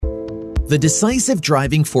The Decisive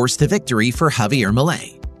Driving Force to Victory for Javier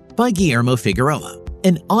Milei by Guillermo Figueroa,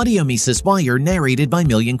 an audio Mises wire narrated by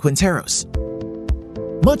Millian Quinteros.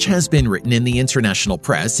 Much has been written in the international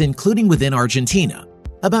press, including within Argentina,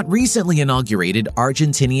 about recently inaugurated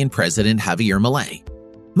Argentinian President Javier Milei,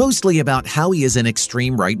 mostly about how he is an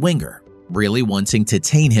extreme right-winger, really wanting to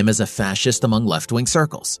taint him as a fascist among left-wing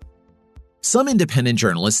circles. Some independent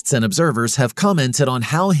journalists and observers have commented on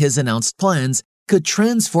how his announced plans could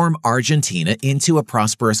transform Argentina into a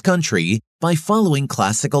prosperous country by following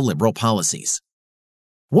classical liberal policies.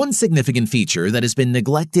 One significant feature that has been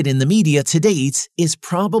neglected in the media to date is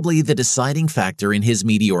probably the deciding factor in his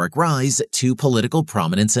meteoric rise to political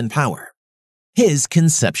prominence and power: his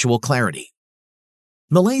conceptual clarity.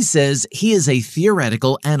 Milei says he is a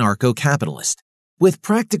theoretical anarcho-capitalist, with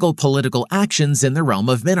practical political actions in the realm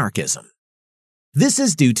of minarchism. This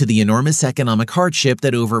is due to the enormous economic hardship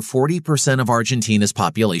that over 40% of Argentina's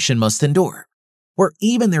population must endure, where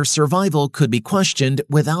even their survival could be questioned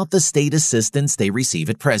without the state assistance they receive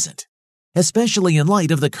at present, especially in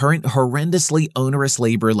light of the current horrendously onerous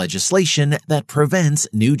labor legislation that prevents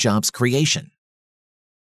new jobs creation.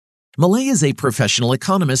 Milei is a professional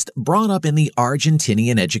economist brought up in the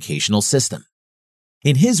Argentinian educational system.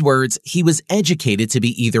 In his words, he was educated to be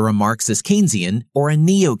either a Marxist Keynesian or a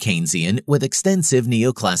neo-Keynesian with extensive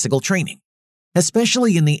neoclassical training,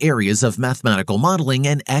 especially in the areas of mathematical modeling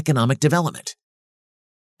and economic development.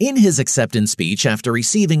 In his acceptance speech after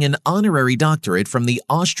receiving an honorary doctorate from the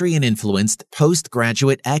Austrian-influenced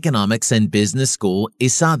postgraduate economics and business school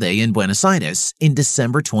ISADE in Buenos Aires in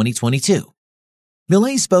December 2022,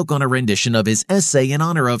 Milei spoke on a rendition of his essay in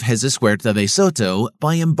honor of Jesus Huerta de Soto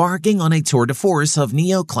by embarking on a tour de force of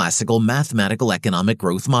neoclassical mathematical economic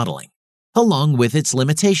growth modeling, along with its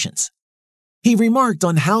limitations. He remarked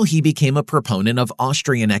on how he became a proponent of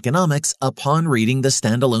Austrian economics upon reading the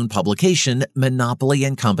standalone publication Monopoly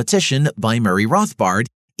and Competition by Murray Rothbard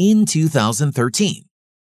in 2013,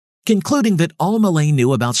 concluding that all Milei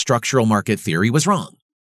knew about structural market theory was wrong.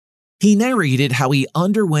 He narrated how he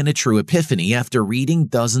underwent a true epiphany after reading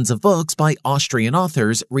dozens of books by Austrian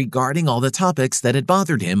authors regarding all the topics that had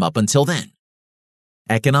bothered him up until then: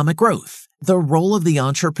 economic growth, the role of the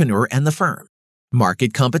entrepreneur and the firm,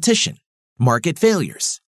 market competition, market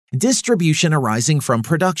failures, distribution arising from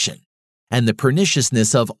production, and the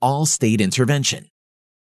perniciousness of all state intervention.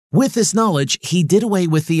 With this knowledge, he did away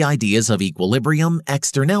with the ideas of equilibrium,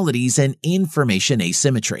 externalities, and information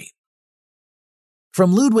asymmetry.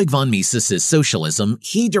 From Ludwig von Mises's socialism,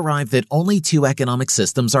 he derived that only two economic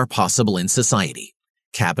systems are possible in society: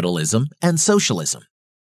 capitalism and socialism,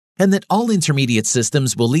 and that all intermediate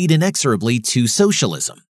systems will lead inexorably to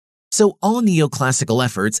socialism. So all neoclassical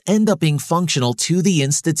efforts end up being functional to the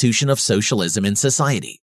institution of socialism in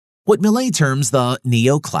society, what Milei terms the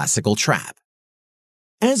neoclassical trap.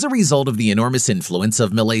 As a result of the enormous influence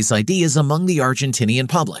of Milei's ideas among the Argentinian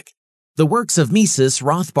public, the works of Mises,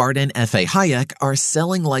 Rothbard, and F.A. Hayek are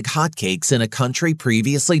selling like hotcakes in a country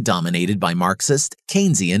previously dominated by Marxist,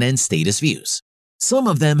 Keynesian, and statist views, some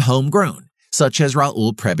of them homegrown, such as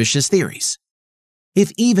Raul Prebisch's theories.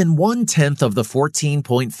 If even 1/10 of the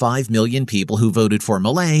 14.5 million people who voted for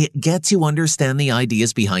Milei get to understand the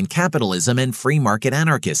ideas behind capitalism and free market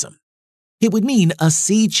anarchism, it would mean a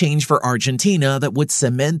sea change for Argentina that would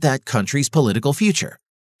cement that country's political future,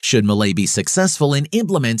 should Milei be successful in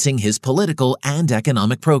implementing his political and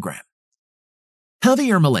economic program.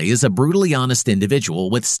 Javier Milei is a brutally honest individual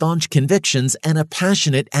with staunch convictions and a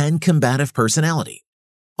passionate and combative personality,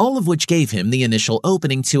 all of which gave him the initial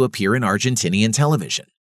opening to appear in Argentinian television.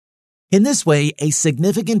 In this way, a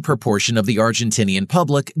significant proportion of the Argentinian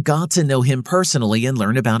public got to know him personally and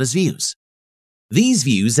learn about his views. These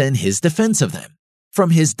views and his defense of them,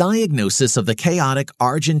 from his diagnosis of the chaotic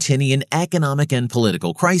Argentinian economic and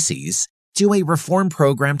political crises to a reform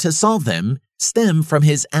program to solve them, stem from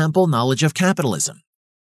his ample knowledge of capitalism.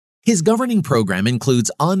 His governing program includes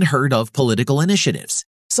unheard-of political initiatives,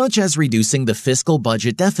 such as reducing the fiscal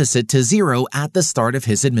budget deficit to zero at the start of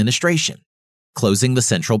his administration, closing the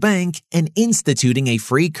central bank, and instituting a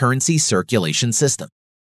free currency circulation system.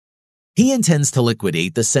 He intends to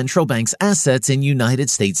liquidate the central bank's assets in United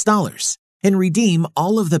States dollars and redeem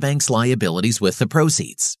all of the bank's liabilities with the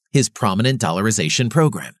proceeds, his prominent dollarization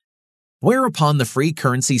program, whereupon the free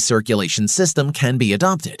currency circulation system can be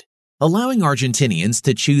adopted, allowing Argentinians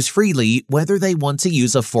to choose freely whether they want to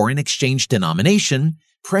use a foreign exchange denomination,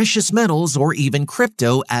 precious metals, or even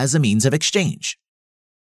crypto as a means of exchange.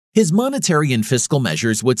 His monetary and fiscal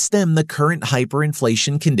measures would stem the current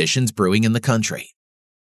hyperinflation conditions brewing in the country.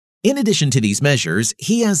 In addition to these measures,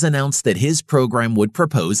 he has announced that his program would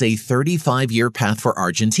propose a 35-year path for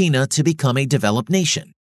Argentina to become a developed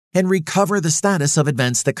nation and recover the status of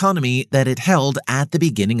advanced economy that it held at the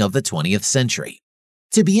beginning of the 20th century,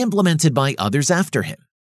 to be implemented by others after him.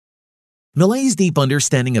 Milei's deep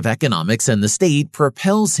understanding of economics and the state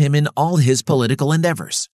propels him in all his political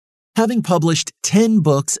endeavors, having published 10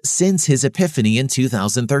 books since his epiphany in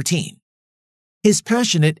 2013. His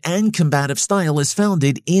passionate and combative style is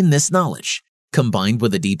founded in this knowledge, combined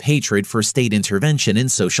with a deep hatred for state intervention in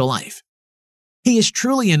social life. He is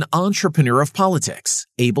truly an entrepreneur of politics,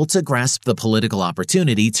 able to grasp the political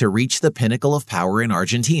opportunity to reach the pinnacle of power in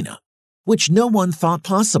Argentina, which no one thought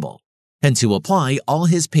possible, and to apply all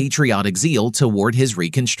his patriotic zeal toward his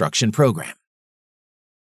reconstruction program.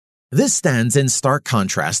 This stands in stark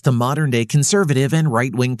contrast to modern-day conservative and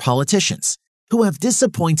right-wing politicians, who have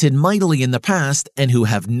disappointed mightily in the past and who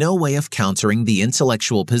have no way of countering the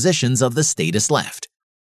intellectual positions of the statist left,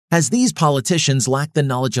 as these politicians lack the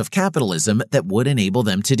knowledge of capitalism that would enable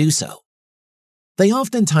them to do so. They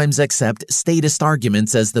oftentimes accept statist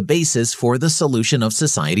arguments as the basis for the solution of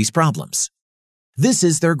society's problems. This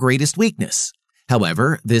is their greatest weakness.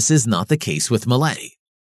 However, this is not the case with Milei.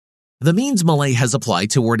 The means Milei has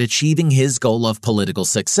applied toward achieving his goal of political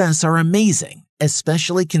success are amazing,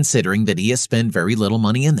 especially considering that he has spent very little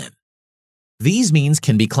money in them. These means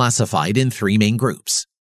can be classified in 3 main groups.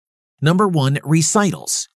 Number 1,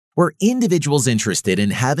 recitals, where individuals interested in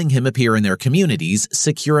having him appear in their communities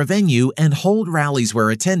secure a venue and hold rallies where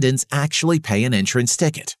attendants actually pay an entrance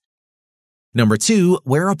ticket. Number 2,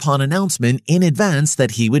 where upon announcement in advance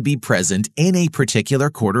that he would be present in a particular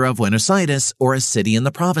quarter of Buenos Aires or a city in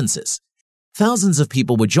the provinces, thousands of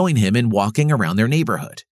people would join him in walking around their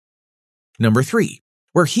neighborhood. Number 3,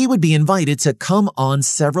 where he would be invited to come on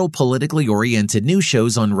several politically oriented news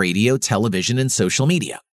shows on radio, television, and social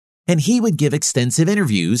media, and he would give extensive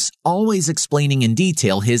interviews, always explaining in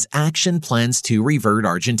detail his action plans to revert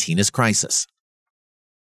Argentina's crisis.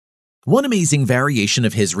 One amazing variation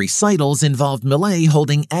of his recitals involved Milei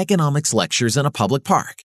holding economics lectures in a public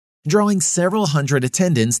park, drawing several hundred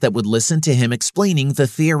attendants that would listen to him explaining the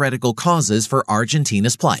theoretical causes for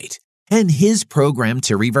Argentina's plight and his program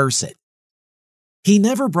to reverse it. He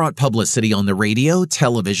never brought publicity on the radio,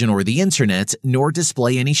 television, or the internet, nor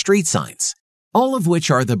display any street signs, all of which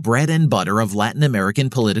are the bread and butter of Latin American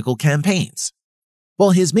political campaigns,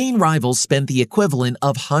 while his main rivals spent the equivalent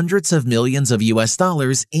of hundreds of millions of US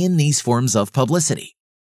dollars in these forms of publicity.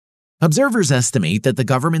 Observers estimate that the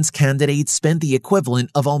government's candidate spent the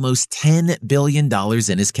equivalent of almost $10 billion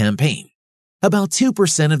in his campaign, about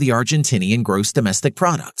 2% of the Argentinian gross domestic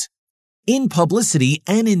product, in publicity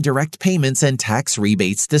and in direct payments and tax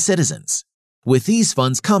rebates to citizens, with these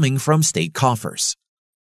funds coming from state coffers.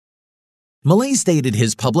 Milei stated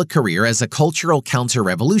his public career as a cultural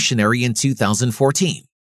counter-revolutionary in 2014,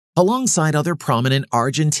 alongside other prominent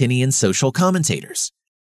Argentinian social commentators,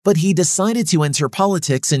 but he decided to enter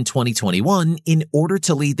politics in 2021 in order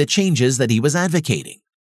to lead the changes that he was advocating,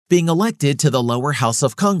 being elected to the lower house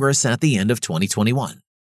of Congress at the end of 2021.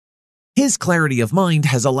 His clarity of mind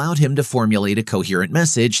has allowed him to formulate a coherent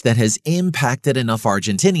message that has impacted enough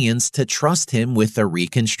Argentinians to trust him with the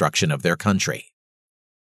reconstruction of their country.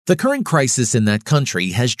 The current crisis in that country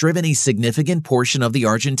has driven a significant portion of the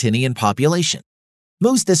Argentinian population,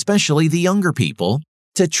 most especially the younger people,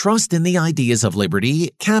 to trust in the ideas of liberty,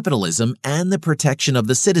 capitalism, and the protection of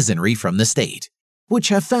the citizenry from the state, which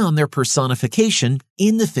have found their personification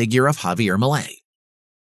in the figure of Javier Milei.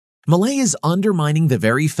 Milei is undermining the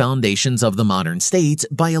very foundations of the modern state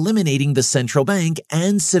by eliminating the central bank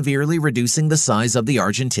and severely reducing the size of the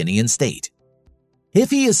Argentinian state. If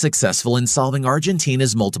he is successful in solving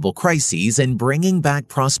Argentina's multiple crises and bringing back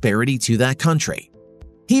prosperity to that country,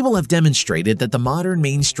 he will have demonstrated that the modern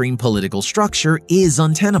mainstream political structure is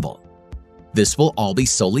untenable. This will all be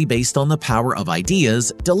solely based on the power of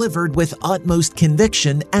ideas delivered with utmost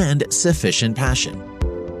conviction and sufficient passion.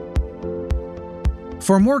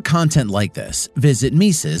 For more content like this, visit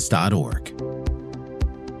Mises.org.